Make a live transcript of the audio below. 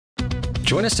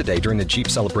Join us today during the Jeep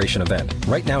Celebration event.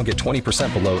 Right now, get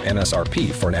 20% below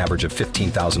MSRP for an average of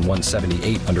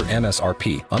 $15,178 under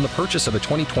MSRP on the purchase of a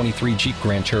 2023 Jeep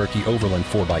Grand Cherokee Overland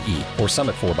 4xE or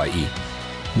Summit 4xE.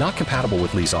 Not compatible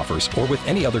with lease offers or with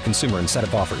any other consumer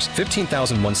incentive offers.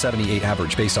 $15,178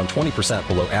 average based on 20%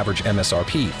 below average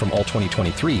MSRP from all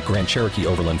 2023 Grand Cherokee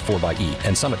Overland 4xE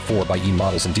and Summit 4xE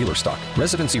models in dealer stock.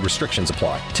 Residency restrictions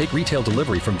apply. Take retail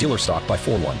delivery from dealer stock by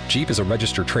 4/1. Jeep is a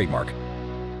registered trademark.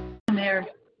 There.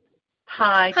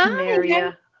 Hi, Hi.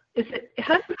 Camaria.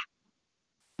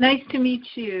 Nice to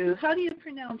meet you. How do you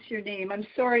pronounce your name? I'm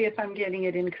sorry if I'm getting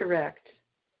it incorrect.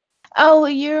 Oh,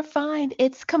 you're fine.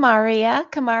 It's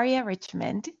Kamaria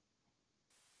Richmond.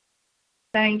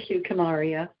 Thank you,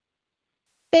 Camaria.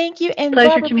 Thank you. And Pleasure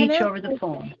Barbara, to meet you over the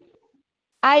phone.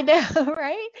 I know,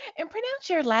 right? And pronounce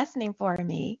your last name for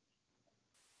me.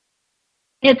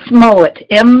 It's Mowat,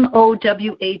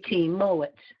 M-O-W-A-T,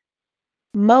 Mowat.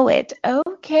 Mowat.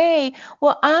 Okay.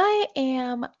 Well, I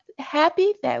am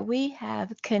happy that we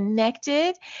have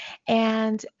connected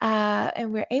and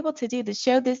we're able to do the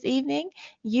show this evening.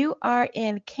 You are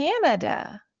in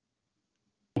Canada.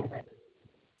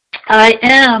 I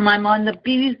am. I'm on the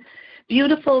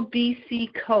beautiful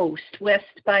BC coast,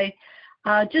 west by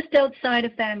just outside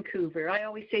of Vancouver. I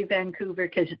always say Vancouver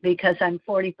because I'm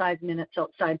 45 minutes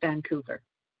outside Vancouver.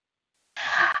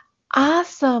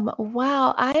 Awesome.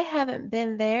 Wow. I haven't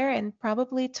been there in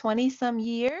probably 20 some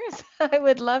years. I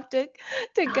would love to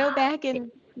go back and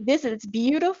visit. It's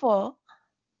beautiful.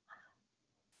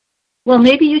 Well,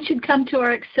 maybe you should come to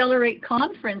our Accelerate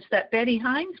conference that Betty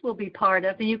Hines will be part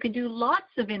of, and you can do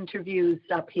lots of interviews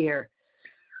up here.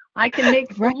 I can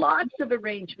make Right. lots of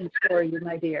arrangements for you,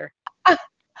 my dear.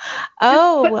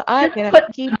 Oh, I'm going to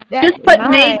keep that Just in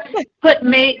mind.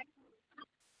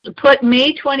 put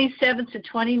May 27th to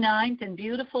 29th in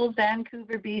beautiful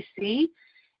Vancouver, BC,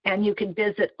 and you can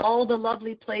visit all the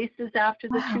lovely places after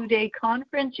the 2-day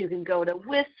conference. You can go to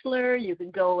Whistler. You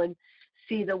can go and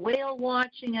see the whale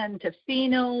watching and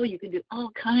Tofino. You can do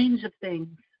all kinds of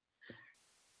things.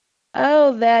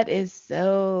 Oh, that is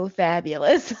so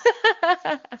fabulous.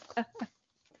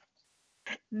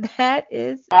 That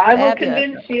is I will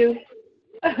fabulous. convince you.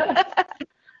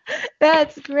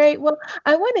 That's great. Well,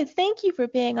 I want to thank you for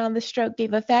being on the Stroke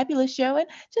Diva Fabulous Show. And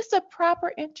just a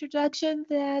proper introduction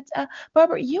that,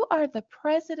 Barbara, you are the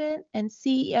president and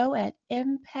CEO at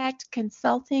Impact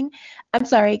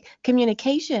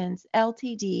Communications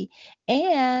Ltd.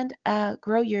 and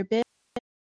Grow Your Biz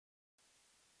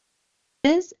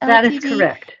Ltd. That is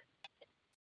correct.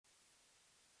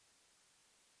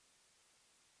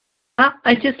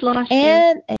 I just lost you.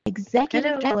 And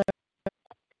executive Hello.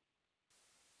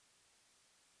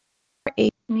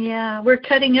 Yeah, we're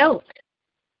cutting out.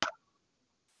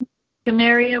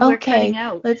 Camaria, we're cutting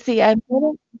out. Let's see. I'm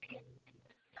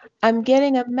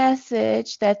getting a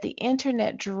message that the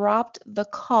internet dropped the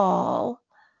call.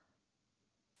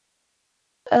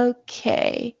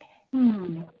 Okay.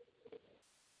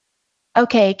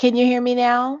 Okay, can you hear me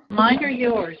now? Mine or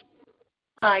yours?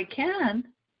 I can.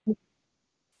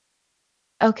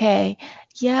 Okay.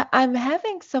 Yeah, I'm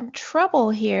having some trouble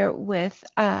here with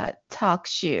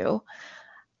TalkShoe,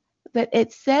 but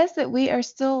it says that we are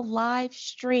still live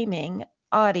streaming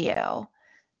audio.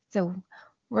 So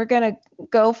we're going to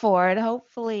go for it.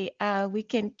 Hopefully, we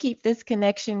can keep this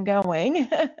connection going.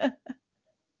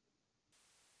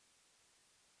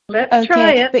 Let's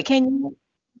try it. But can you?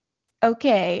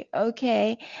 Okay.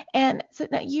 And so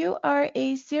now you are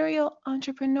a serial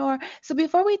entrepreneur. So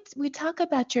before we talk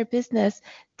about your business,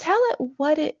 tell it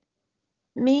what it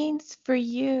means for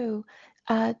you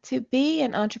to be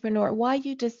an entrepreneur, why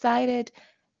you decided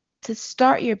to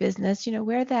start your business,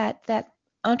 where that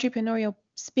entrepreneurial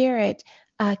spirit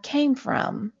came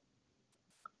from.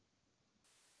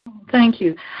 Thank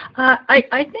you.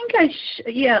 I think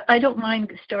I don't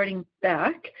mind starting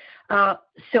back.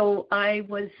 So I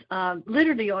was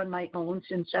literally on my own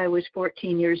since I was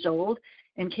 14 years old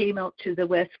and came out to the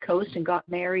West Coast and got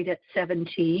married at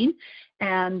 17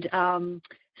 and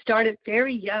started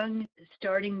very young,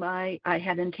 I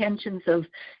had intentions of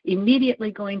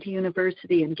immediately going to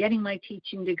university and getting my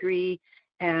teaching degree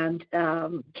and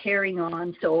carrying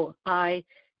on. So I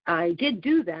did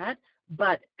do that.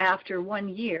 But after 1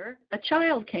 year, a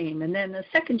child came, and then a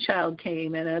second child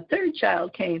came, and a third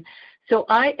child came. So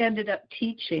I ended up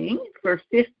teaching for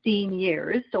 15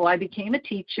 years. So I became a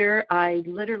teacher. I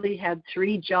literally had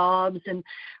 3 jobs and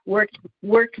worked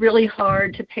really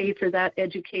hard to pay for that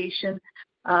education.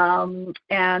 So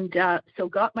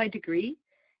got my degree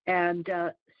and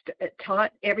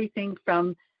taught everything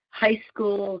from high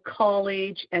school,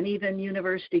 college, and even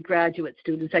university graduate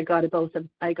students. I got both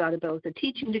a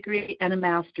teaching degree and a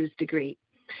master's degree.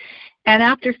 And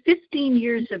after 15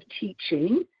 years of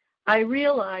teaching, I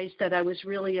realized that I was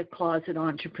really a closet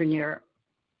entrepreneur.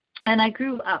 And I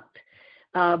grew up.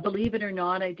 Believe it or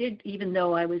not, I did, even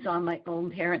though I was on my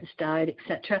own, parents died,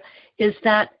 etc., is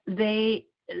that they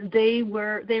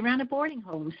ran a boarding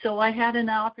home. So I had an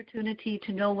opportunity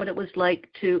to know what it was like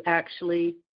to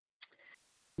actually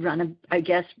run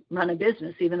a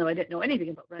business, even though I didn't know anything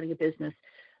about running a business.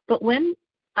 But when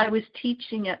I was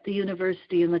teaching at the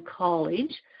university and the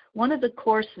college, one of the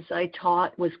courses I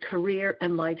taught was career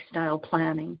and lifestyle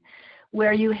planning,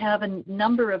 where you have a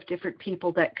number of different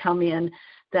people that come in,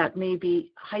 that may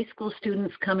be high school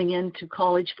students coming into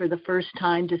college for the first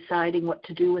time, deciding what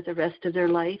to do with the rest of their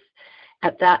life.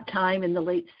 At that time, in the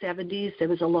late 70s, there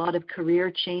was a lot of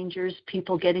career changers,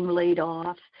 people getting laid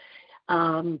off,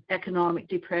 economic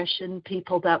depression,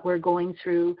 people that were going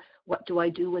through, what do I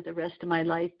do with the rest of my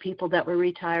life, people that were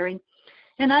retiring.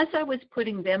 And as I was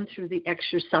putting them through the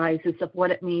exercises of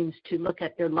what it means to look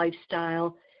at their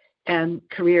lifestyle and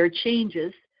career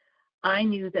changes, I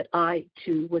knew that I,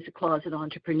 too, was a closet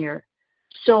entrepreneur.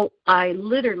 So I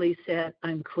literally said,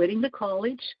 I'm quitting the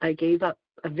college. I gave up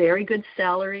a very good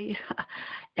salary,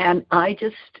 and I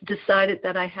just decided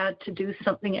that I had to do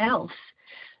something else.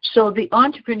 So the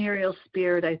entrepreneurial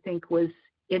spirit, I think, was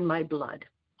in my blood.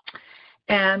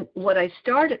 And what I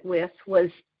started with was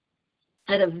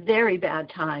at a very bad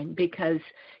time, because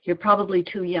you're probably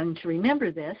too young to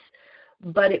remember this,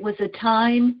 but it was a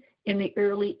time in the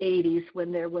early 80s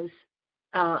when there was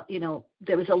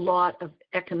there was a lot of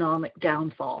economic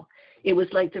downfall. It was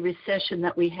like the recession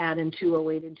that we had in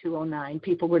 2008 and 2009.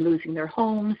 People were losing their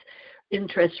homes.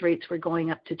 Interest rates were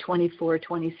going up to 24,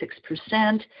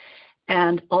 26%.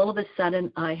 And all of a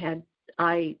sudden I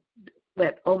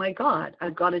went, oh my God,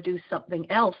 I've got to do something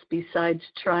else besides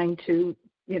trying to,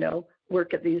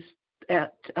 work at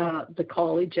the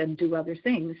college and do other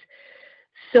things.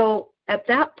 So at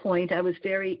that point, I was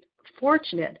very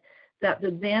fortunate that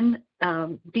the then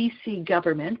BC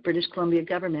government, British Columbia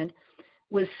government,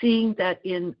 was seeing that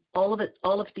in all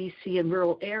of BC and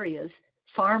rural areas,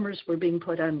 farmers were being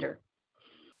put under.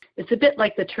 It's a bit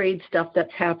like the trade stuff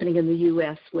that's happening in the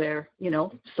U.S. where,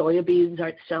 soybeans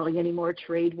aren't selling anymore,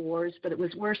 trade wars, but it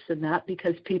was worse than that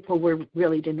because people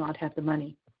really did not have the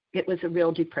money. It was a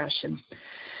real depression.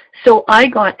 So I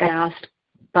got asked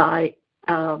by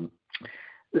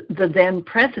the then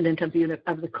president of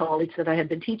the college that I had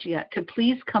been teaching at to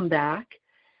please come back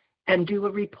and do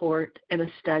a report and a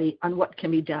study on what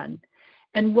can be done.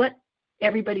 And what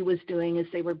everybody was doing is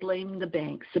they were blaming the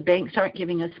banks. The banks aren't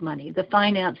giving us money. The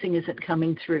financing isn't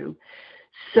coming through.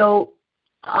 So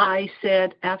I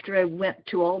said, after I went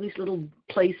to all these little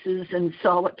places and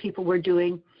saw what people were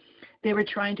doing, they were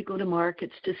trying to go to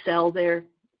markets to sell their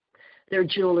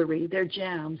jewelry, their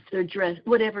jams, their dress,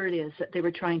 whatever it is that they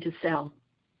were trying to sell.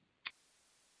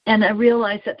 And I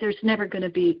realized that there's never going to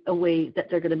be a way that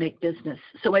they're going to make business.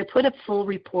 So I put a full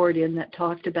report in that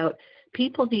talked about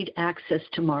people need access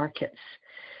to markets.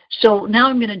 So now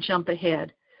I'm going to jump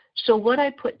ahead. So what I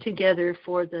put together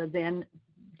for the then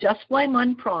just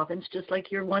one province, just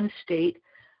like your one state,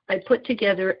 I put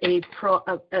together a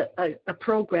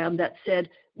program that said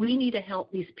we need to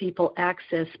help these people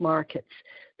access markets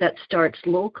that starts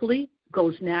locally,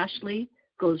 goes nationally,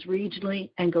 goes regionally,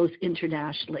 and goes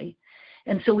internationally.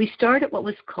 And so we started what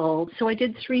was called, so I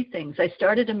did three things. I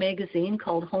started a magazine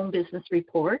called Home Business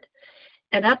Report.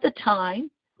 And at the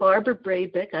time, Barbara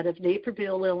Brabeck out of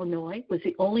Naperville, Illinois, was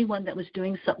the only one that was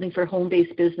doing something for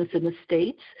home-based business in the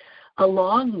States,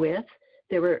 along with,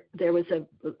 there was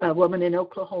a woman in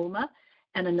Oklahoma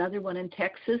and another one in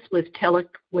Texas with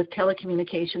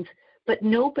telecommunications. But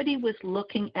nobody was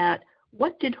looking at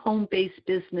what did home-based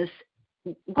business,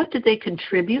 what did they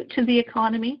contribute to the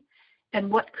economy? And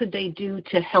what could they do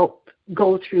to help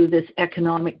go through this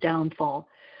economic downfall?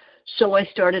 So I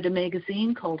started a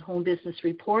magazine called Home Business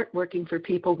Report, working for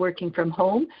people working from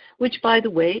home, which, by the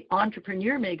way,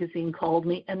 Entrepreneur Magazine called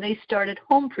me, and they started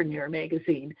Homepreneur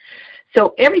Magazine.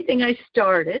 So everything I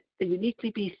started, the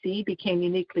Uniquely BC became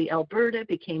Uniquely Alberta,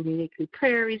 became Uniquely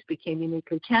Prairies, became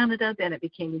Uniquely Canada, then it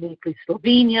became Uniquely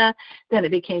Slovenia, then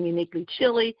it became Uniquely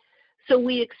Chile. So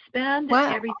we expanded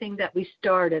everything that we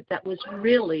started that was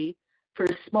really for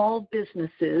small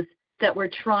businesses that were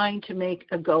trying to make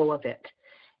a go of it.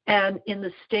 And in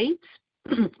the States,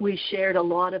 we shared a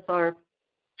lot of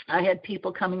I had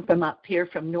people coming from up here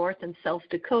from North and South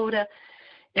Dakota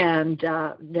and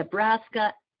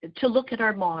Nebraska to look at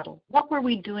our model. What were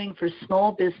we doing for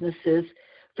small businesses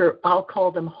for, I'll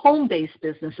call them home-based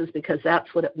businesses because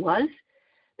that's what it was.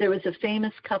 There was a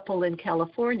famous couple in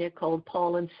California called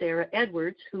Paul and Sarah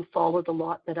Edwards who followed a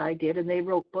lot that I did, and they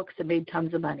wrote books and made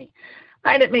tons of money.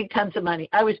 I didn't make tons of money.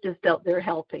 I was just out there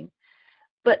helping.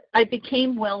 But I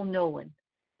became well known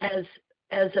as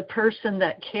a person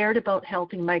that cared about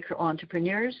helping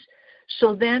micro-entrepreneurs.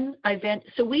 So then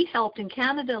we helped, in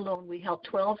Canada alone, we helped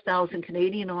 12,000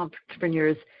 Canadian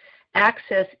entrepreneurs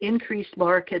access increased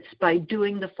markets by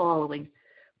doing the following: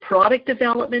 product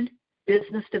development,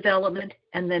 business development,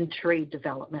 and then trade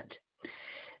development.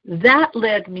 That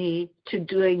led me to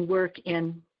doing work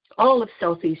in all of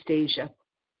Southeast Asia.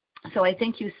 So I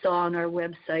think you saw on our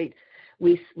website,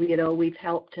 we've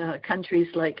helped countries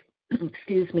like,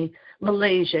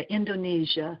 Malaysia,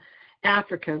 Indonesia,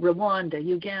 Africa, Rwanda,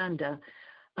 Uganda,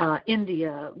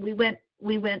 India. We went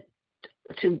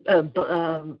to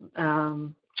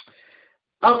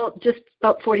just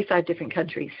about 45 different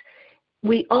countries.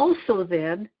 We also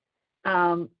then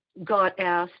got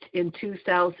asked in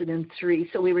 2003.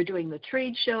 So we were doing the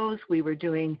trade shows, we were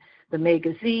doing the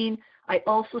magazine. I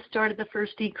also started the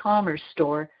first e-commerce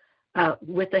store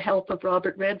with the help of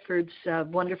Robert Redford's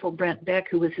wonderful Brent Beck,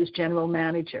 who was his general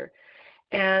manager.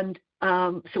 And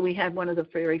so we had one of the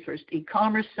very first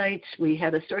e-commerce sites. We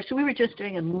had a store. So we were just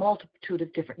doing a multitude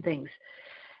of different things.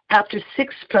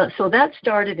 So that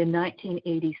started in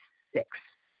 1986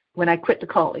 when I quit the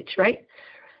college, right?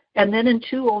 And then in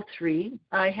 2003,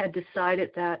 I had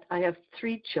decided that I have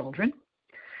 3 children.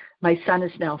 My son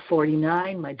is now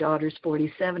 49, my daughter's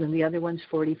 47, and the other one's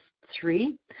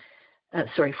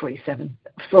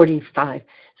 45.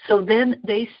 So then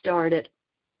they started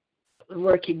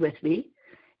working with me,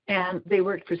 and they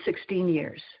worked for 16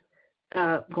 years.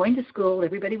 Going to school,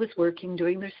 everybody was working,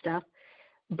 doing their stuff,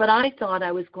 but I thought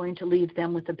I was going to leave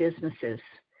them with the businesses.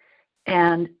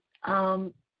 And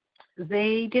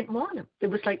they didn't want them. It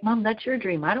was like, Mom, that's your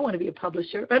dream. I don't want to be a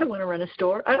publisher. I don't want to run a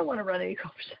store. I don't want to run any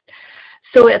e-commerce.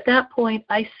 So at that point,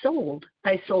 I sold.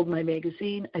 I sold my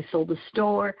magazine. I sold the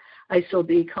store. I sold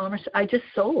the e-commerce. I just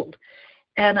sold.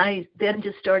 And I then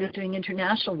just started doing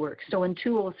international work. So in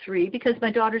 2003, because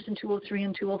my daughters in 2003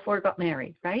 and 2004 got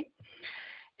married, right?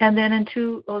 And then in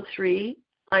 2003,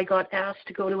 I got asked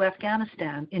to go to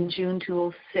Afghanistan in June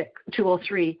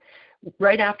 2003.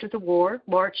 Right after the war,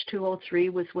 March 2003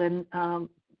 was when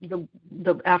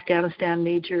the Afghanistan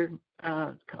major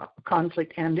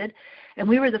conflict ended. And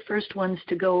we were the first ones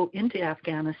to go into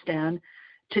Afghanistan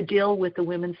to deal with the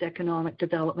Women's Economic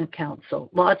Development Council.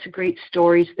 Lots of great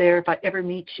stories there. If I ever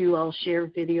meet you, I'll share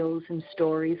videos and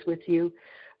stories with you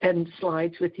and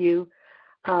slides with you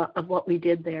of what we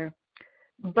did there.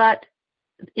 But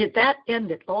that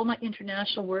ended. All my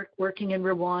international work, working in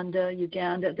Rwanda,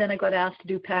 Uganda. Then I got asked to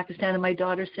do Pakistan, and my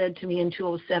daughter said to me in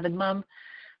 2007, Mom,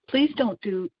 please don't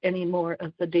do any more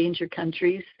of the danger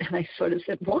countries. And I sort of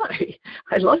said, why?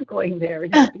 I love going there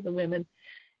and helping the women.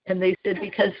 And they said,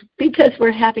 because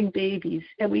we're having babies,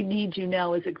 and we need you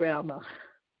now as a grandma.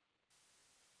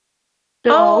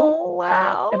 So, oh,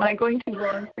 wow. am I going too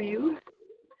long for you?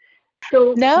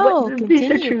 So No, these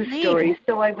are continue, true please. stories.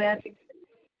 So I went.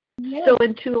 Yeah. So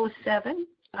in 2007,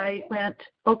 I went,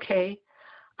 okay,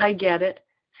 I get it.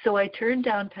 So I turned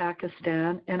down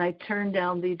Pakistan, and I turned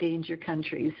down the danger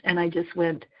countries, and I just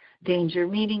went danger,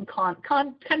 meaning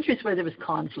countries where there was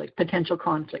conflict, potential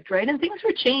conflict, right? And things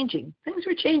were changing. Things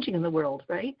were changing in the world,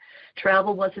 right?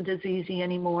 Travel wasn't as easy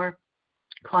anymore,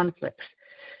 conflicts.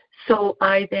 So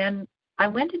I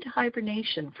went into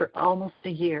hibernation for almost a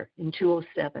year in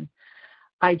 2007.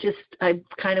 I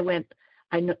kind of went,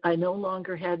 I no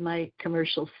longer had my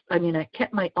commercials. I mean, I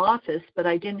kept my office, but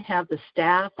I didn't have the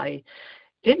staff.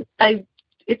 It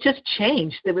just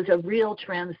changed. There was a real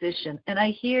transition. And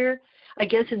I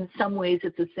guess in some ways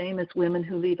it's the same as women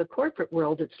who leave a corporate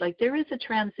world. It's like there is a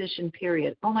transition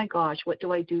period. Oh my gosh, what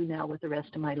do I do now with the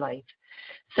rest of my life?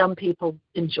 Some people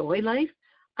enjoy life.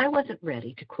 I wasn't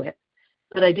ready to quit,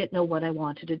 but I didn't know what I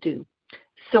wanted to do.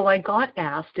 So I got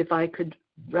asked if I could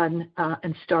run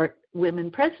and start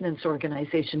Women Presidents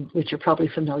Organization, which you're probably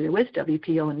familiar with,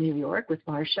 WPO in New York with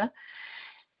Marsha,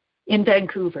 in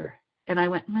Vancouver. And I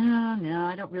went, no,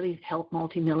 I don't really help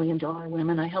multi-million-dollar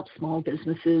women. I help small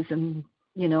businesses, and,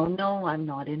 no, I'm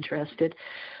not interested.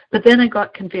 But then I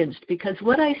got convinced, because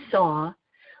what I saw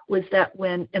was that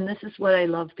and this is what I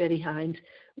love Betty Hines,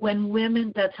 when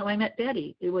women, that's how I met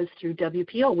Betty. It was through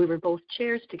WPO. We were both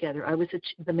chairs together. I was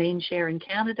the main chair in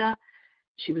Canada.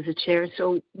 She was a chair.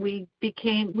 So we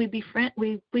became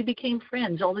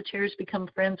friends. All the chairs become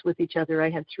friends with each other.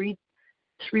 I had three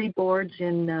boards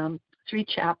in 3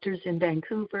 chapters in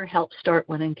Vancouver, helped start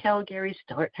one in Calgary,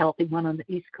 start helping one on the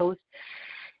East Coast.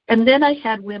 And then I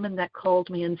had women that called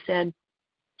me and said,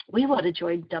 we want to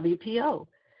join WPO.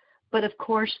 But of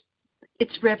course,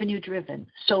 it's revenue driven.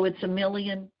 So it's $1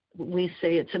 million. We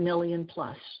say it's $1 million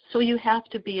plus. So you have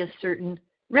to be a certain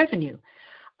revenue.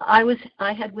 I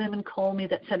had women call me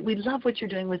that said, we love what you're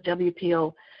doing with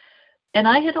WPO. And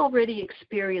I had already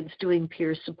experienced doing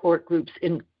peer support groups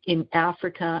in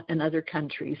Africa and other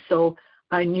countries. So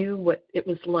I knew what it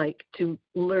was like to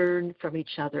learn from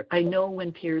each other. I know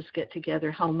when peers get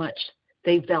together how much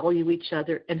they value each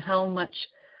other and how much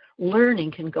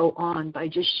learning can go on by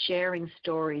just sharing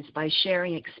stories, by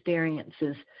sharing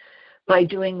experiences, by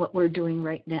doing what we're doing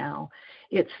right now.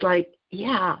 It's like,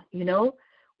 yeah,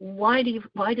 why does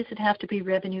it have to be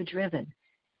revenue driven?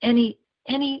 Any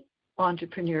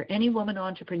entrepreneur, any woman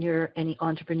entrepreneur, any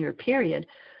entrepreneur period,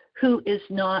 who is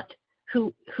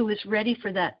ready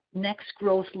for that next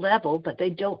growth level, but they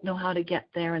don't know how to get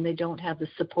there and they don't have the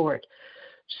support.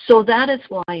 So that is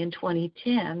why in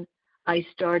 2010 I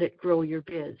started Grow Your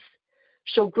Biz.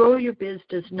 So Grow Your Biz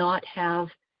does not have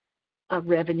a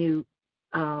revenue,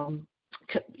 doesn't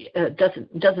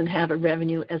have a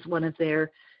revenue as one of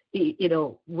their,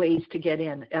 ways to get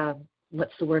in.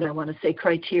 What's the word I want to say?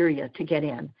 Criteria to get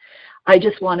in. I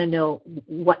just want to know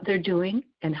what they're doing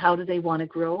and how do they want to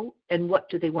grow and what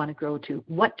do they want to grow to?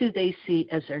 What do they see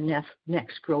as their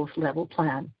next growth level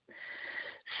plan?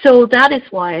 So that is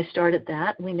why I started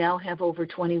that. We now have over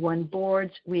 21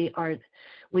 boards. We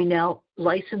now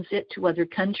license it to other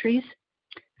countries.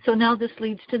 So now this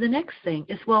leads to the next thing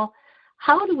is, well,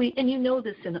 how do we, and you know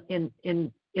this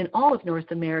in all of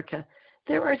North America,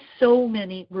 there are so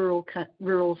many rural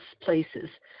places.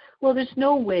 Well, there's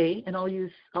no way, and I'll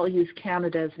use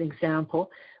Canada as an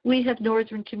example. We have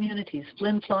northern communities,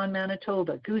 Flin Flon,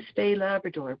 Manitoba, Goose Bay,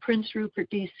 Labrador, Prince Rupert,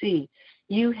 BC.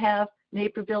 You have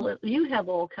Naperville, you have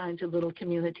all kinds of little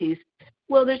communities.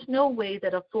 Well, there's no way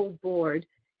that a full board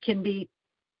can be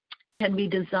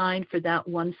designed for that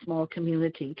one small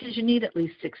community because you need at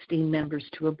least 16 members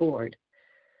to a board.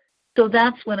 So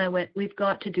that's when I went, we've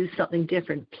got to do something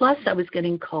different. Plus, I was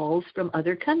getting calls from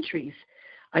other countries.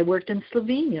 I worked in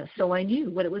Slovenia, so I knew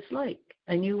what it was like.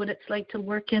 I knew what it's like to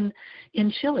work in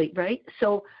Chile, right?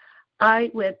 So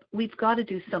I went, we've got to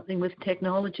do something with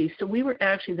technology. So we were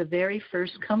actually the very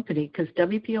first company, because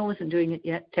WPO wasn't doing it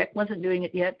yet, Tech wasn't doing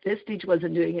it yet, Vistage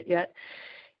wasn't doing it yet,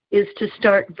 is to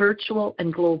start virtual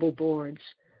and global boards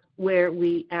where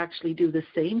we actually do the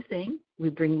same thing. We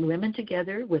bring women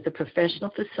together with a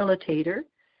professional facilitator,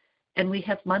 and we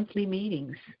have monthly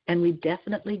meetings, and we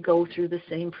definitely go through the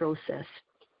same process.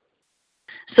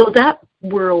 So that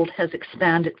world has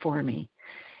expanded for me.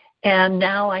 And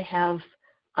now I have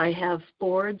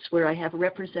boards where I have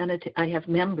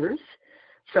members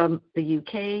from the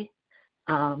UK,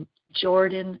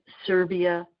 Jordan,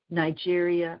 Serbia,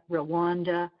 Nigeria,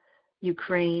 Rwanda,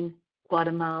 Ukraine,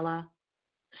 Guatemala,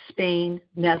 Spain,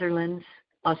 Netherlands,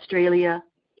 Australia.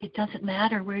 It doesn't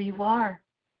matter where you are.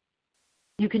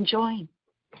 You can join.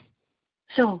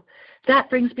 So that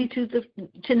brings me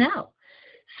to now.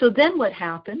 So then what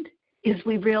happened is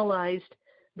we realized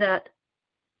that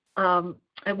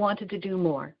I wanted to do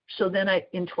more. So then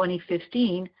in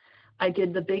 2015, I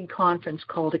did the big conference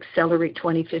called Accelerate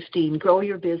 2015, Grow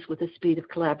Your Biz with the Speed of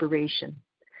Collaboration.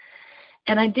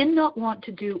 And I did not want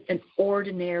to do an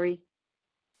ordinary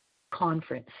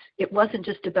conference. It wasn't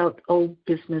just about a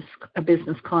business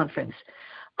conference.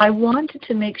 I wanted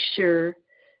to make sure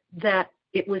that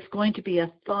it was going to be a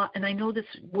thought, and I know this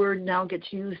word now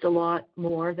gets used a lot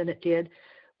more than it did,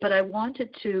 but I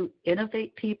wanted to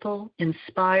innovate people,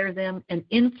 inspire them, and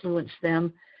influence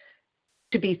them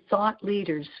to be thought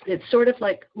leaders. It's sort of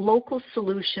like local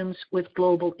solutions with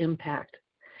global impact,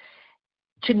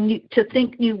 to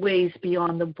think new ways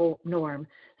beyond the norm.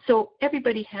 So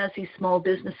everybody has these small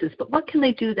businesses, but what can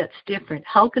they do that's different?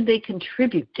 How can they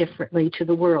contribute differently to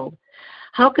the world?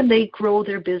 How can they grow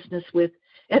their business with,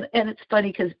 and it's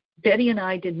funny because Betty and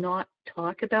I did not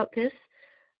talk about this.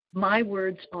 My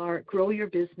words are grow your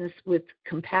business with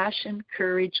compassion,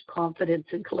 courage, confidence,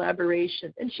 and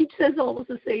collaboration. And she says almost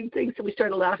the same thing. So we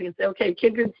started laughing and said, okay,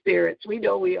 kindred spirits, we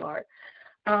know we are.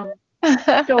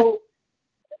 So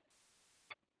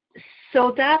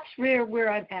that's where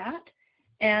I'm at.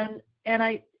 And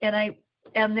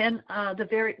then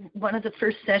one of the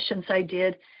first sessions I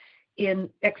did in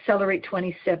Accelerate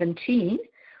 2017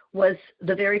 was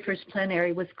the very first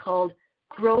plenary was called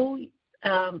Grow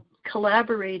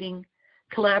Collaboration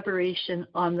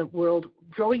on the World,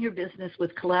 Growing Your Business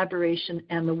with Collaboration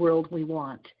and the World We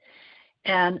Want.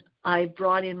 And I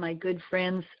brought in my good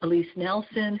friends, Elise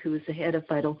Nelson, who is the head of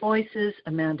Vital Voices,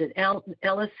 Amanda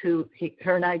Ellis,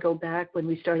 her and I go back when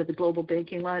we started the Global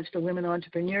Banking Alliance for Women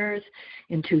Entrepreneurs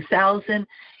in 2000,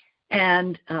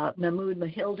 and Mahmoud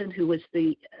Mahildan, who was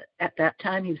at that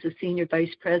time, he was the senior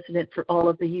vice president for all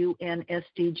of the UN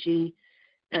SDG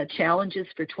challenges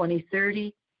for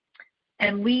 2030.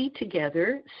 And we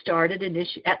together started,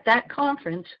 at that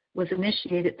conference was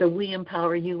initiated the We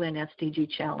Empower UN SDG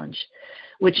Challenge,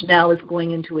 which now is going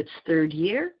into its third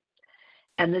year.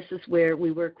 And this is where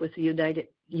we work with the United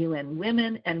UN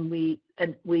Women, and we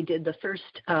did the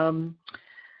first, I'm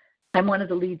one of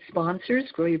the lead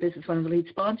sponsors, Grow Your Business, one of the lead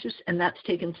sponsors, and that's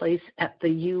taken place at the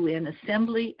UN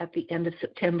Assembly at the end of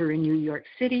September in New York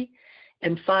City.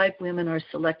 And 5 women are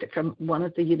selected from one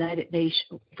of the United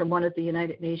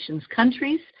Nations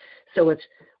countries. So it's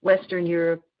Western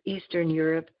Europe, Eastern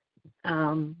Europe,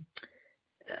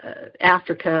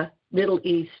 Africa, Middle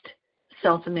East,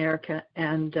 South America,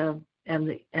 and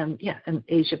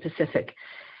Asia Pacific.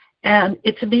 And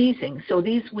it's amazing. So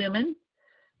these women,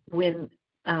 when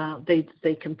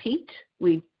they compete,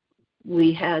 we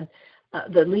had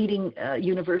the leading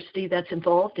university that's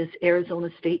involved is Arizona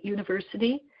State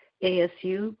University,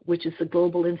 ASU, which is the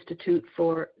Global Institute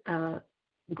for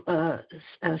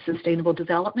Sustainable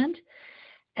Development.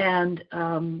 And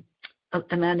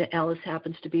Amanda Ellis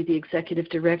happens to be the executive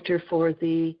director for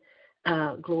the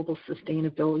Global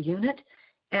Sustainable Unit.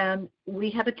 And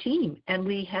we have a team,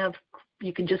 and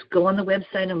you can just go on the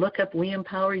website and look up We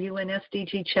Empower UN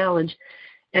SDG Challenge,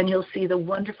 and you'll see the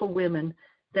wonderful women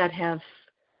that have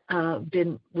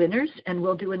been winners, and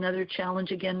we'll do another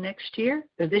challenge again next year,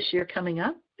 or this year coming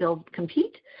up. They'll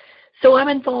compete. So I'm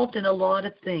involved in a lot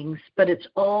of things, but it's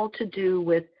all to do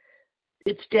with,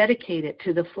 it's dedicated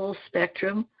to the full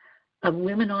spectrum of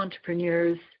women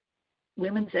entrepreneurs,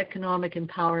 women's economic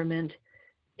empowerment,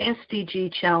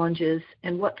 SDG challenges,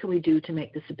 and what can we do to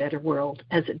make this a better world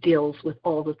as it deals with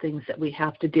all the things that we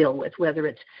have to deal with, whether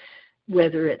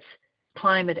it's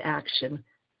climate action,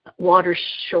 water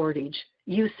shortage,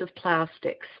 use of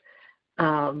plastics,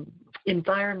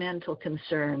 environmental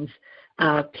concerns,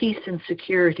 peace and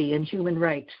security and human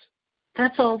rights.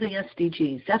 That's all the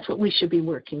SDGs. That's what we should be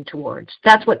working towards.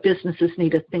 That's what businesses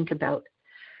need to think about.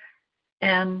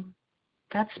 And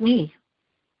that's me.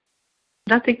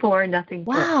 Nothing more, nothing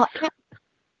Wow. less.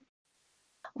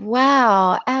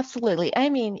 Wow, absolutely. I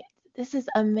mean, this is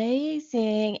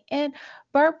amazing. And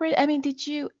Barbara, I mean, did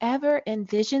you ever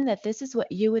envision that this is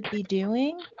what you would be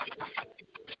doing?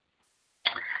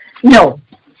 No.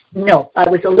 I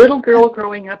was a little girl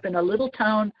growing up in a little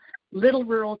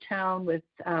rural town with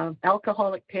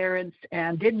alcoholic parents,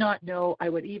 and did not know I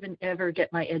would even ever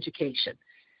get my education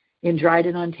in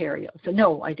Dryden, Ontario. So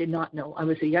no, I did not know. I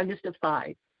was the youngest of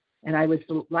 5, and I was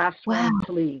the last one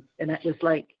to leave. And it was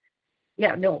like,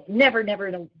 never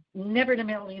in a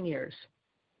million years.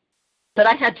 But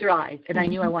I had drive, and I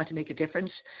knew I wanted to make a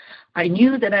difference. I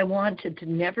knew that I wanted to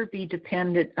never be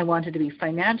dependent. I wanted to be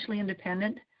financially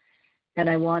independent. And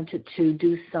I wanted to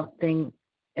do something,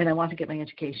 and I wanted to get my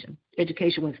education.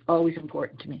 Education was always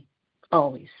important to me,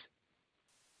 always.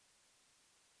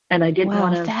 And I didn't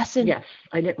want to,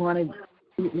 I didn't want to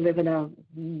live in a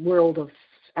world of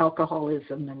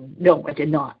alcoholism, and no, I did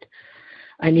not.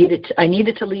 I needed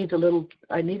to leave the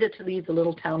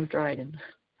little town of Dryden.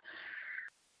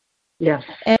 Yes.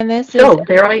 And this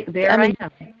there I am.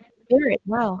 Spirit,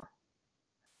 wow.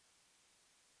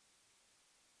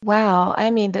 Wow.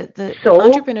 I mean, the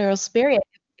entrepreneurial spirit,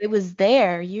 it was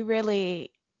there. You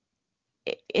really,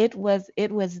 it was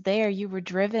there. You were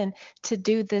driven to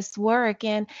do this work.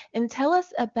 And tell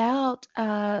us about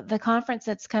the conference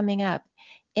that's coming up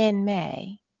in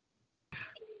May.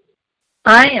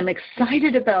 I am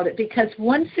excited about it because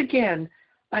once again,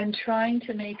 I'm trying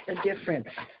to make a difference.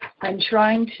 I'm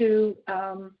trying to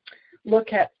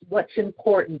look at what's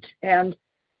important. And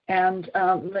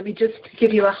let me just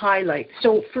give you a highlight.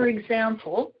 So, for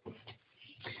example,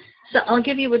 I'll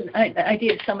give you an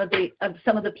idea of some of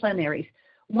the plenaries.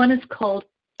 One is called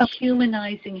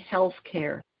Humanizing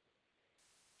Healthcare.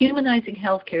 Humanizing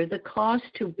Healthcare, the cost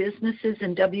to businesses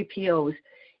and WPOs,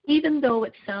 even though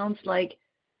it sounds like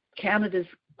Canada's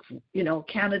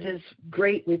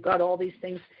great, we've got all these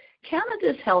things.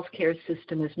 Canada's healthcare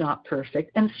system is not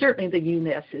perfect, and certainly the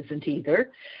US isn't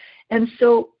either. And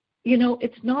so,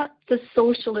 it's not the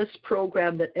socialist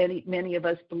program that many of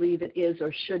us believe it is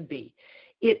or should be.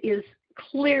 It is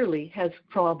clearly has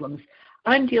problems.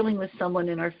 I'm dealing with someone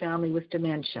in our family with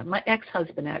dementia. My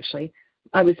ex-husband, actually.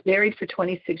 I was married for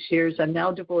 26 years. I'm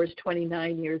now divorced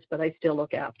 29 years, but I still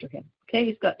look after him. Okay,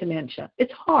 he's got dementia.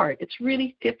 It's hard. It's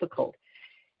really difficult.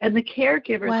 And the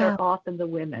caregivers are Wow. often the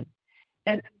women.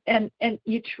 And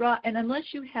you try, and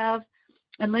unless you have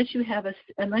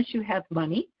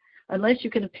money, unless you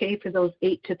can pay for those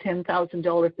 $8,000 to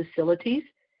 $10,000 facilities,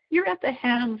 you're at the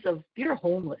hands of, you're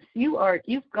homeless.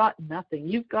 You've got nothing.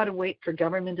 You've got to wait for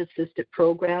government assisted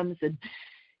programs, and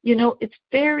it's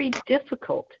very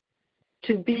difficult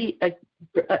to be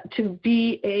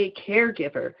a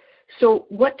caregiver. So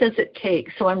what does it take?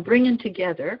 So I'm bringing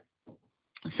together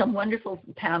some wonderful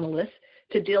panelists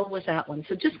to deal with that one.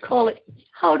 So just call it,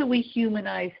 how do we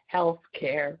humanize health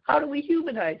care? How do we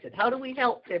humanize it? How do we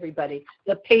help everybody?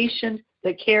 The patient,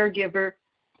 the caregiver,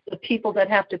 the people that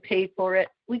have to pay for it.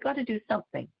 We got to do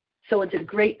something. So it's a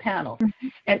great panel.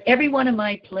 And every one of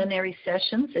my plenary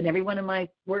sessions and every one of my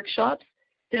workshops,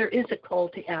 there is a call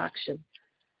to action.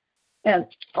 And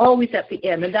always at the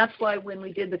end. And that's why when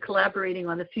we did the collaborating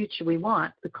on the future we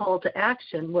want, the call to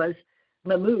action was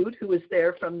Mahmoud, who was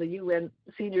there from the UN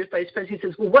Senior Vice President. He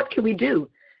says, well, what can we do?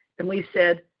 And we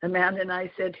said, Amanda and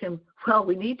I said to him, well,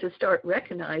 we need to start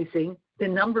recognizing the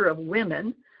number of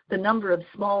women, the number of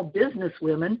small business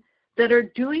women that are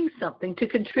doing something to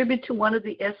contribute to one of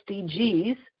the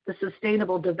SDGs, the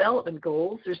Sustainable Development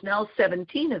Goals. There's now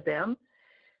 17 of them.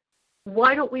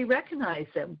 Why don't we recognize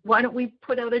them? Why don't we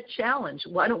put out a challenge?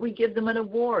 Why don't we give them an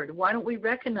award? Why don't we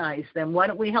recognize them? Why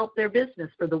don't we help their business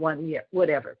for the 1 year,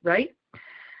 whatever, right?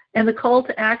 And the call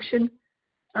to action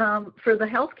for the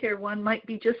healthcare one might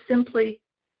be just simply,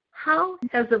 how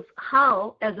as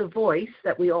a voice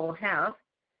that we all have,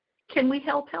 can we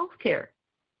help healthcare,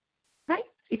 right?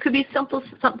 It could be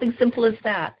something simple as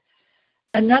that.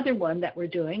 Another one that we're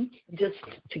doing, just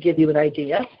to give you an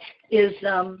idea, is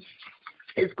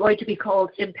going to be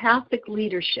called Empathic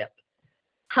Leadership,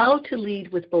 how to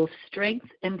lead with both strength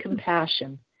and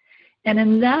compassion. And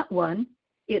in that one,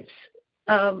 it's,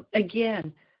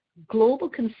 again, global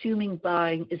consuming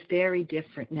buying is very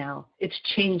different now. It's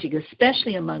changing,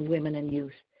 especially among women and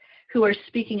youth who are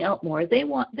speaking out more.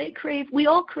 We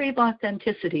all crave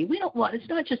authenticity. It's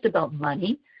not just about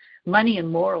money. Money and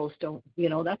morals don't,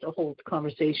 that's a whole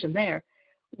conversation there.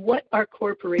 What are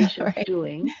corporations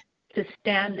doing to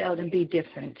stand out and be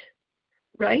different,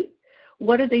 right?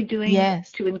 What are they doing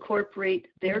to incorporate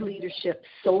their leadership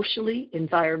socially,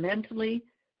 environmentally,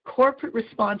 corporate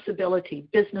responsibility,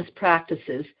 business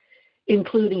practices,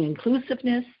 including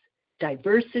inclusiveness,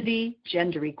 diversity,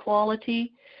 gender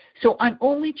equality? So I'm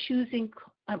only choosing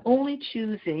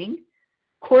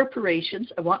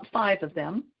corporations. I want 5 of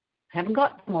them. I haven't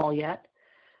got them all yet.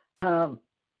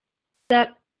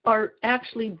 That are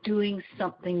actually doing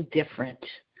something different.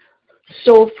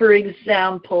 So, for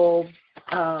example,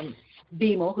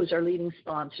 BMO, who's our leading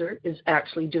sponsor, is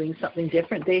actually doing something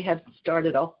different. They have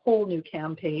started a whole new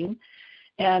campaign,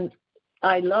 and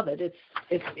I love it.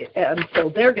 And so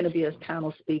they're going to be a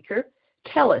panel speaker.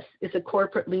 TELUS is a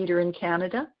corporate leader in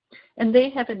Canada, and they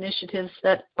have initiatives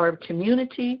that are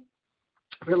community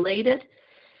related.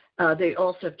 They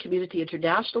also have Community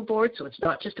International Board, so it's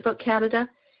not just about Canada.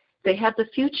 They have the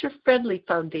Future Friendly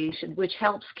Foundation, which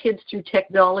helps kids through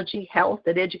technology, health,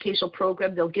 and educational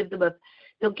program. They'll give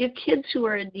kids who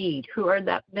are in need, who are in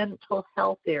that mental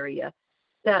health area,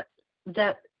 that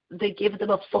they give them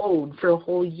a phone for a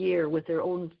whole year with their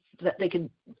own, that they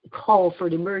can call for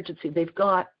an emergency.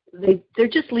 They're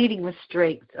just leading with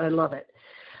strength. I love it.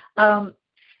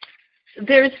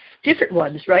 There's different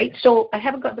ones, right? So I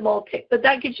haven't got them all picked, but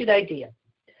that gives you an idea.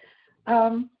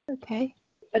 Okay.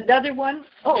 Another one,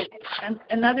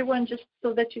 just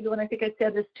so that you know, and I think I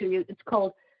said this to you, it's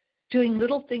called Doing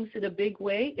Little Things in a Big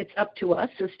Way. It's up to us,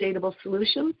 Sustainable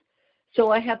Solutions. So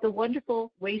I have the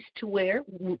wonderful Waste to Wear.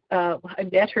 I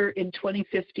met her in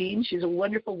 2015. She's a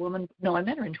wonderful woman. No, I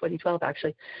met her in 2012,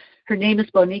 actually. Her name is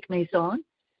Monique Maison,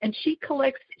 and she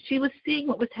was seeing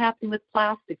what was happening with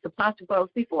plastics, the plastic bottles,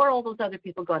 before all those other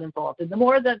people got involved. And the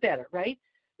more, the better, right?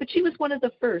 But she was one of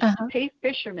the first to pay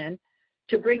fishermen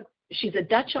to bring. She's a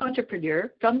Dutch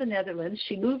entrepreneur from the Netherlands.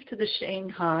 She moved to the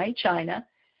Shanghai, China,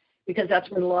 because that's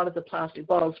where a lot of the plastic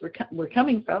bottles were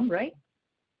coming from, right?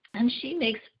 And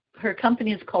her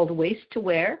company is called Waste to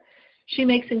Wear. She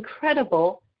makes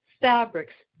incredible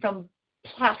fabrics from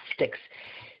plastics.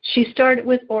 She started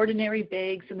with ordinary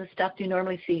bags and the stuff you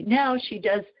normally see. Now she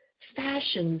does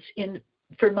fashions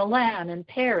for Milan and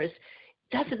Paris.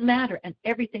 Doesn't matter, and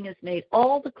everything is made.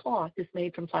 All the cloth is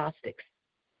made from plastics.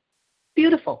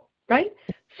 Beautiful. Right?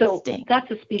 So that's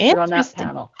a speaker on that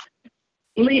panel.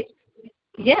 Leah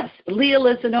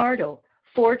Lizanardo,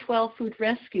 412 Food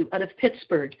Rescue out of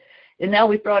Pittsburgh. And now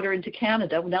we've brought her into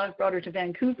Canada. Now I've brought her to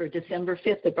Vancouver. December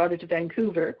 5th, I brought her to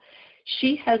Vancouver.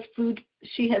 She has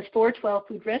 412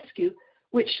 Food Rescue,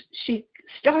 which she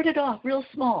started off real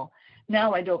small.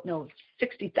 Now I don't know,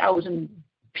 60,000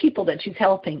 people that she's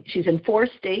helping. She's in 4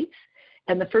 states,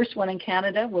 and the first one in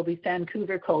Canada will be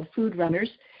Vancouver, called Food Runners,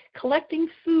 collecting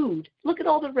food. Look at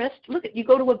all the rest. You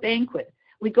go to a banquet.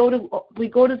 We go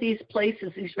to these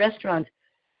places, these restaurants.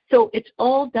 So it's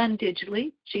all done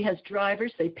digitally. She has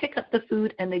drivers. They pick up the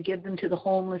food and they give them to the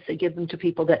homeless. They give them to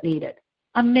people that need it.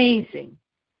 Amazing.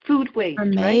 Food waste,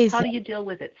 right? How do you deal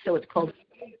with it? So it's called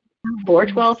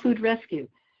 412 Food Rescue.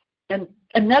 And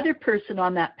another person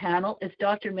on that panel is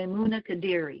Dr. Maimouna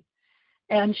Kadiri.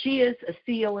 And she is a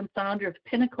CEO and founder of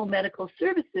Pinnacle Medical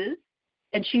Services,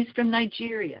 and she's from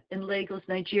Nigeria, in Lagos,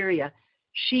 Nigeria.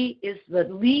 She is the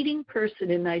leading person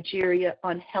in Nigeria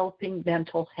on helping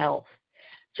mental health.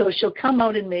 So she'll come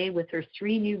out in May with her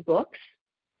 3 new books.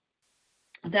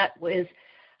 That was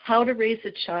How to Raise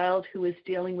a Child Who is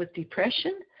Dealing with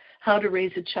Depression, How to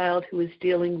Raise a Child Who is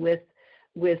Dealing with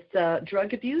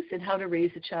drug abuse, and How to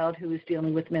Raise a Child Who is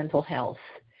Dealing with Mental Health.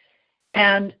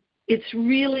 And it's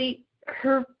really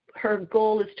her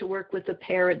goal is to work with the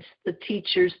parents, the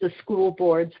teachers, the school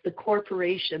boards, the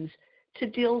corporations to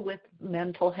deal with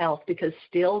mental health, because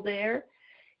still there,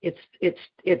 it's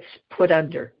put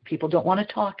under. People don't want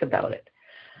to talk about it,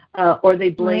 or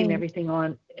they blame everything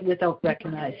on without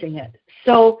recognizing it.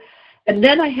 So, and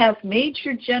then I have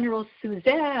Major General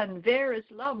Suzanne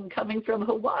Veras-Lum coming from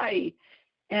Hawaii,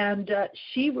 and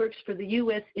she works for the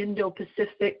U.S.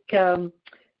 Indo-Pacific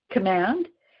Command,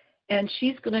 and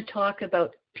she's going to talk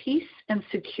about peace and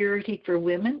security for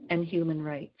women and human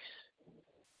rights.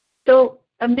 So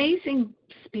amazing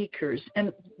speakers,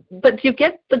 but you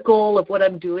get the goal of what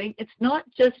I'm doing. It's not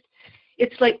just,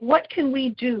 it's like, what can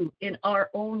we do in our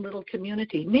own little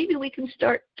community? Maybe we can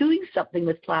start doing something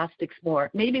with plastics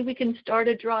more. Maybe we can start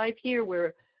a drive here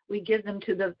where we give them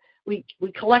to we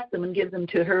collect them and give them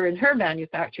to her in her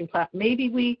manufacturing plant. Maybe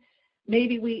we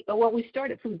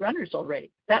started Food Runners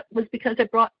already. That was because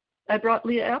I brought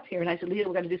Leah up here, and I said, Leah,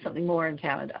 we're going to do something more in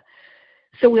Canada.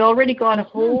 So we already got a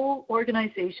whole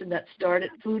organization that started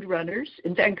Food Runners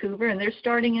in Vancouver, and they're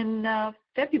starting in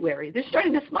February. They're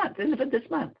starting this month, end of this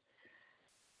month.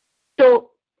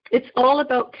 So it's all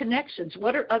about connections.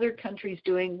 What are other countries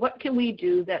doing? What can we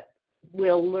do that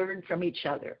we'll learn from each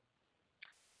other?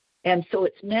 And so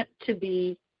it's meant to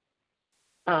be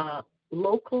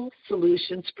local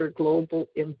solutions for global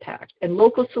impact. And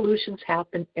local solutions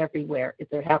happen everywhere. If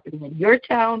they're happening in your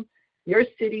town, your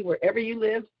city, wherever you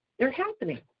live, they're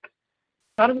happening.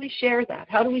 How do we share that?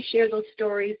 How do we share those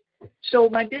stories? So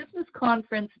my business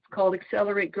conference is called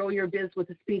Accelerate Grow Your Biz with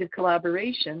the Speed of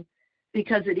Collaboration,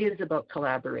 because it is about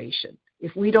collaboration.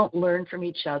 If we don't learn from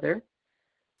each other,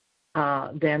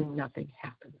 then nothing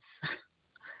happens.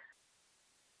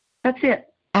 That's it.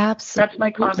 Absolutely. That's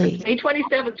my conference, May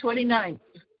 27th, 29th.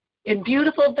 In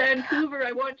beautiful Vancouver,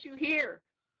 I want you here.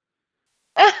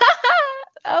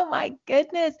 Oh my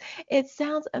goodness, it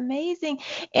sounds amazing.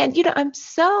 And I'm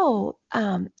so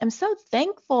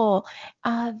thankful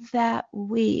that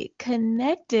we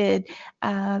connected,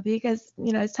 because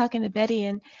I was talking to Betty,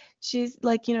 and she's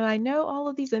like, I know all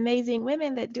of these amazing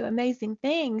women that do amazing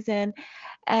things, and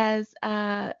as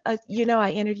I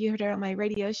interviewed her on my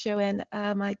radio show and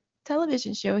my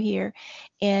television show here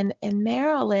in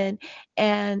Maryland,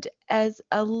 and as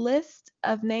a list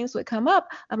of names would come up,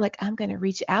 I'm like, I'm going to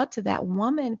reach out to that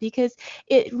woman, because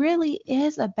it really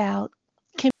is about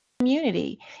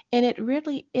community, and it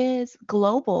really is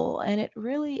global, and it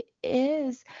really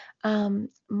is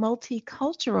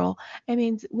multicultural. I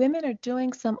mean, women are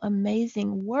doing some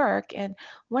amazing work, and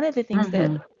one of the things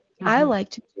that I like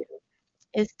to do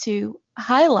is to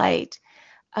highlight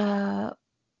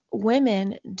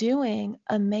women doing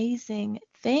amazing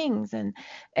things,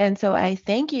 and so I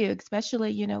thank you,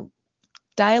 especially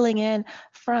dialing in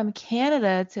from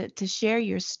Canada to share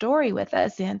your story with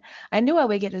us. And I knew I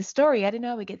would get a story. I didn't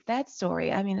know I would get that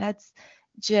story. I mean, that's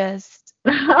just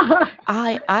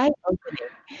eye-opening.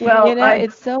 Well,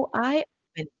 it's so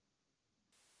eye-opening.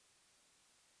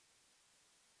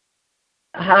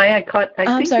 Hi, I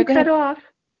think sorry, you cut off.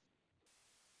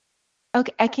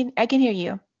 Okay, I can hear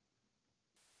you.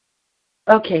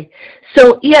 Okay,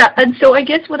 so yeah, and so I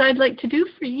guess what I'd like to do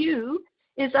for you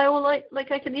is I will I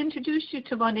can introduce you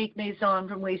to Monique Maison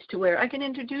from Waste to Wear. I can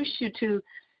introduce you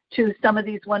to some of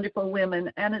these wonderful women,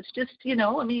 and it's just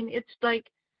it's like,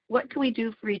 what can we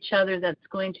do for each other that's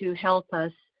going to help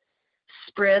us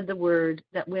spread the word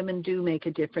that women do make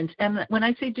a difference? And when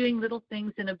I say doing little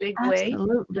things in a big way,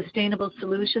 sustainable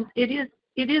solutions, it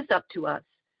is up to us.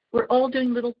 We're all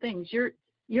doing little things.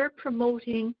 You're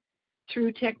promoting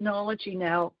through technology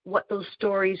now what those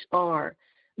stories are.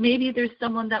 Maybe there's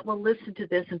someone that will listen to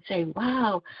this and say,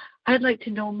 wow, I'd like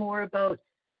to know more about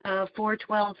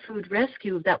 412 Food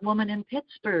Rescue, that woman in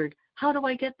Pittsburgh. How do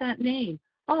I get that name?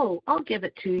 Oh, I'll give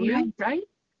it to you, Right, right?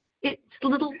 It's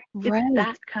little, it's right.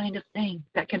 that kind of thing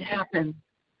that can happen.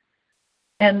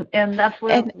 And that's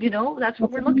where, And that's what that's we're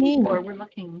what I looking mean. for. We're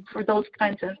looking for those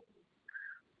kinds of,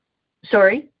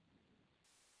 sorry?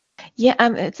 Yeah,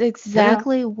 it's Hello?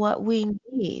 exactly what we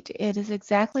need. It is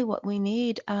exactly what we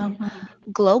need Hmm.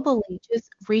 globally, just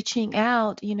reaching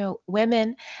out,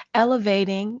 women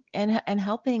elevating and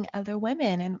helping other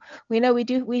women. And we know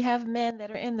we have men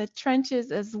that are in the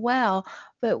trenches as well,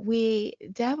 but we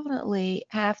definitely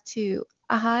have to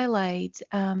highlight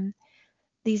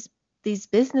these these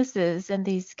businesses and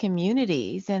these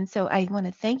communities. And so I want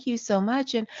to thank you so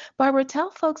much. And Barbara, tell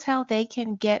folks how they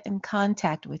can get in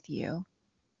contact with you.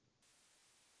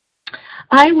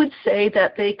 I would say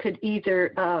that they could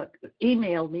either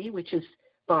email me, which is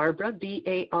Barbara,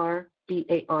 Barbara,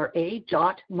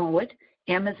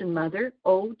 M as in mother,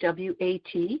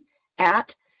 OWAT,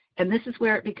 at, and this is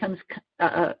where it becomes,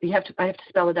 I have to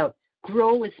spell it out.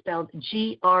 Grow is spelled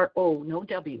GRO, no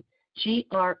W,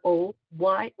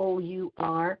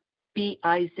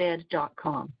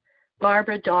 GROYOURBIZ.com.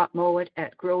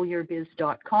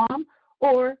 Barbara.mowat@growyourbiz.com,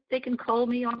 or they can call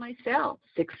me on my cell,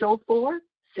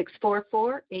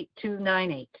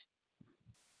 604-644-8298.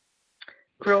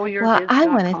 Well, I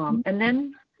want to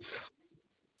Growyourbiz.com.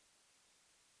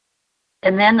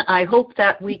 And then I hope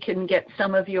that we can get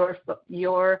some of your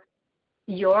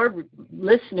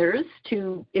listeners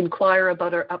to inquire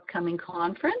about our upcoming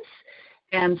conference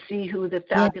and see who the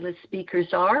yeah. fabulous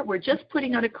speakers are. We're just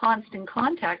putting out a constant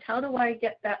contact. How do I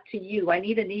get that to you? I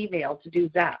need an email to do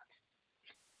that.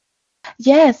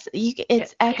 Yes, Yeah,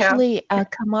 it's actually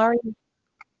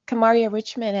Kamaria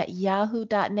Richmond at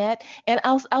yahoo.net, and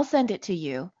I'll send it to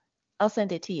you. I'll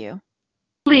send it to you.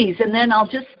 please, and then I'll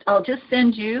just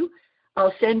send you.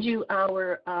 I'll send you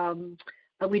our.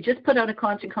 We just put out a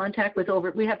constant contact with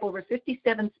we have over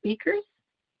 57 speakers.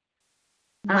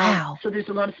 Wow. So there's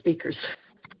a lot of speakers.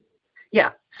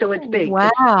 Yeah, so it's big. It's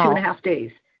Wow. 2.5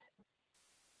 days.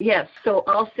 Yes, so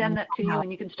I'll send that to you, Wow.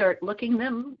 and you can start looking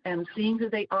them and seeing who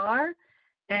they are.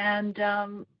 And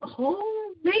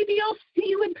maybe I'll see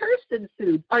you in person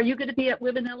soon. Are you going to be at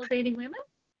Women Elevating Women?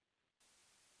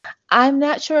 I'm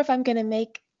not sure if I'm going to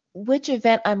make which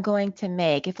event I'm going to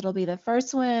make, if it'll be the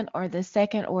first one or the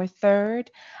second or third.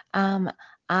 Um,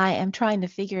 I am trying to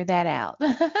figure that out.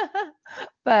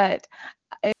 But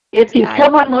If you I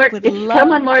come on March, would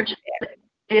love.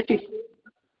 if you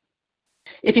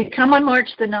if you come on March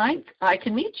the 9th, I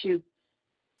can meet you.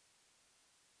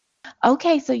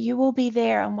 Okay, so you will be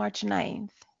there on March 9th.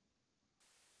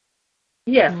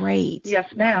 Yes, Great. yes,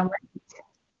 ma'am.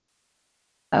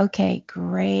 Okay,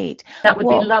 great. That would be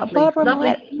Well, lovely,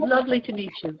 Barbara, lovely to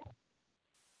meet you.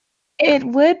 it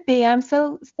would be. I'm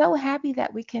so happy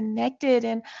that we connected,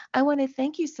 and I want to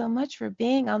thank you so much for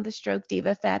being on the Stroke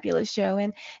Diva Fabulous Show.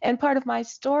 And part of my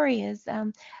story is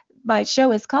my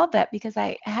show is called that because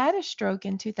I had a stroke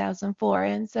in 2004,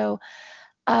 and so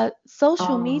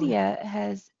social Oh, media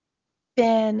has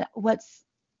been what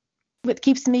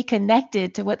keeps me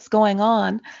connected to what's going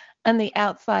on in the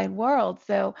outside world.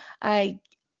 So I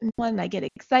get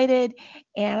excited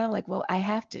and I'm like, well, I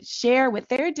have to share what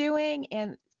they're doing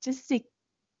and just to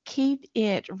keep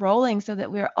it rolling so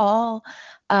that we're all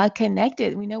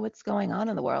connected. We know what's going on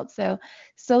in the world. So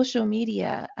social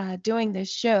media, doing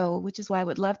this show, which is why I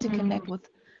would love to connect mm, with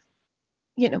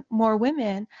more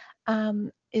women,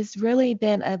 is really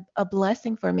been a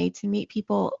blessing for me to meet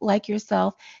people like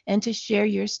yourself and to share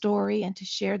your story and to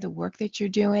share the work that you're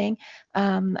doing.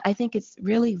 I think it's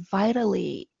really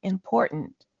vitally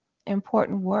important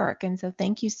work. And so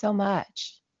thank you so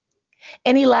much.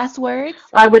 Any last words?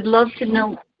 I would love to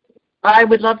know. I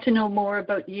would love to know more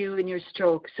about you and your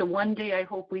stroke. So one day I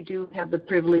hope we do have the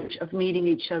privilege of meeting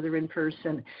each other in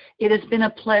person. It has been a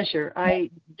pleasure. I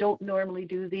don't normally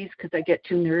do these because I get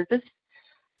too nervous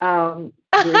during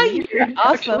these You're things,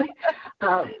 awesome. actually.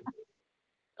 Um,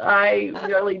 I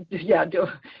really, yeah, do.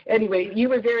 Anyway, you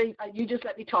just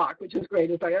let me talk, which is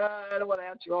great. It's like, I don't want to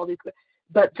answer all these questions.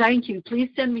 But thank you. Please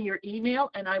send me your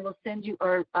email, and I will send you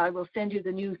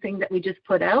the new thing that we just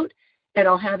put out, and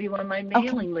I'll have you on my Okay.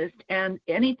 mailing list. And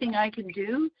anything I can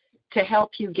do to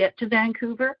help you get to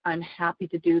Vancouver, I'm happy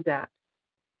to do that.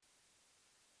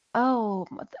 Oh,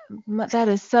 that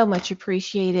is so much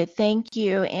appreciated. Thank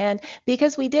you. And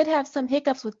because we did have some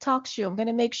hiccups with TalkShoe, I'm going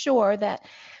to make sure that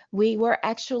we were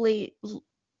actually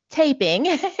taping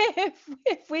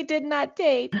if we did not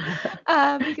tape,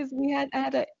 because I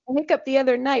had a hiccup the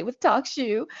other night with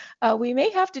TalkShoe. We may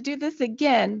have to do this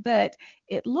again, but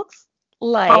it looks Oh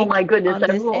like my goodness, on I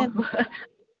this will. end.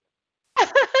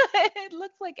 It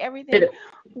looks like everything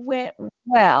went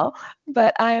well,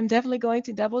 but I am definitely going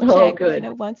to double Oh, check, good.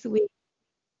 once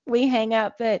we hang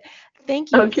out. But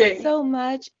thank you Okay. so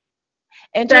much.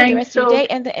 Enjoy the Thanks rest of your so day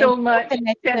and so we'll much.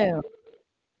 connect soon.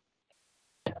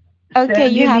 Okay,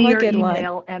 Send you have me a your good one.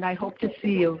 email, and I hope to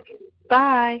see you.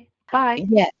 Bye. Bye.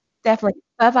 Yes, definitely.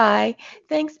 Bye-bye.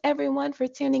 Thanks everyone for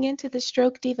tuning in to the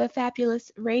Stroke Diva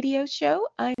Fabulous radio show.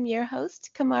 I'm your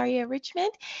host, Kamaria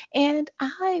Richmond, and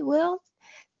I will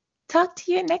talk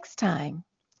to you next time.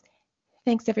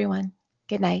 Thanks everyone.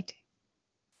 Good night.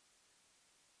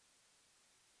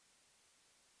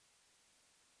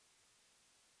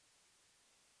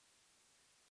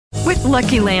 With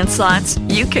Lucky Land Slots,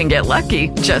 you can get lucky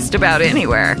just about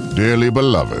anywhere. Dearly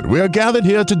beloved, we are gathered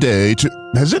here today to...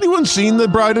 Has anyone seen the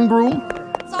bride and groom?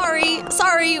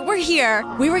 Sorry, we're here.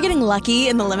 We were getting lucky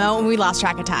in the limo and we lost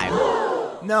track of time.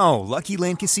 No, Lucky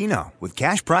Land Casino, with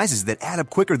cash prizes that add up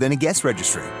quicker than a guest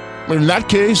registry. In that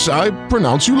case, I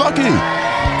pronounce you lucky.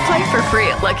 Play for free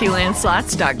at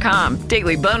LuckyLandSlots.com.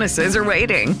 Daily bonuses are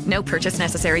waiting. No purchase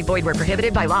necessary. Void where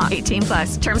prohibited by law.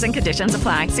 18+. Terms and conditions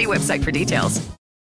apply. See website for details.